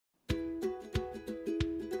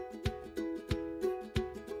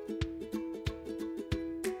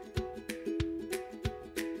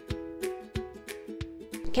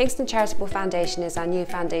Kingston Charitable Foundation is our new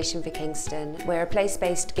foundation for Kingston. We're a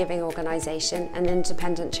place-based giving organisation, an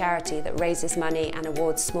independent charity that raises money and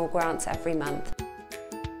awards small grants every month.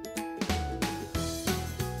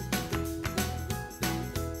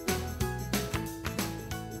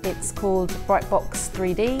 It's called Brightbox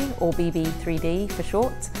 3D, or BB3D for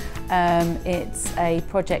short. It's a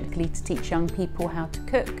project to teach young people how to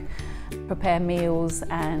cook, prepare meals,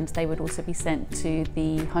 and they would also be sent to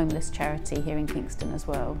the homeless charity here in Kingston as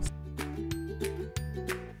well.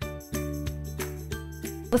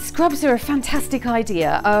 The scrubs are a fantastic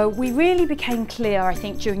idea. We really became clear, I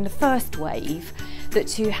think, during the first wave that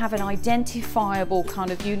to have an identifiable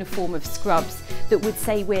kind of uniform of scrubs that would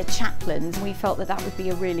say we're chaplains, we felt that that would be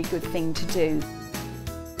a really good thing to do.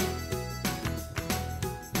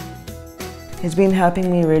 It's been helping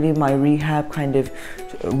me really with my rehab, kind of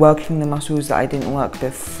working the muscles that I didn't work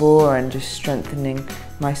before and just strengthening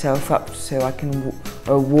myself up so I can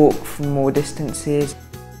walk for more distances.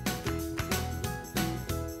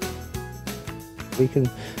 We can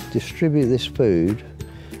distribute this food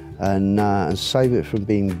and save it from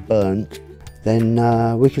being burnt.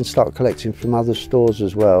 Then we can start collecting from other stores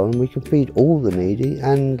as well, and we can feed all the needy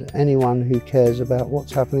and anyone who cares about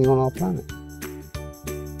what's happening on our planet.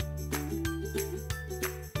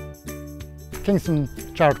 Kingston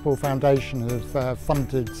Charitable Foundation have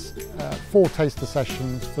funded 4 taster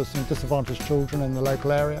sessions for some disadvantaged children in the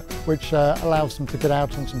local area, which allows them to get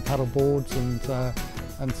out on some paddle boards and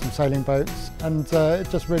some sailing boats, and it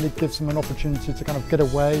just really gives them an opportunity to kind of get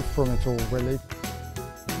away from it all, really.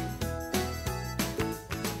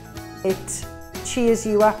 It cheers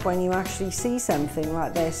you up when you actually see something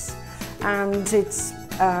like this, and it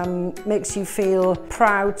makes you feel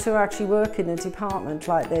proud to actually work in a department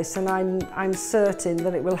like this, and I'm certain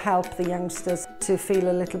that it will help the youngsters to feel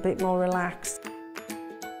a little bit more relaxed.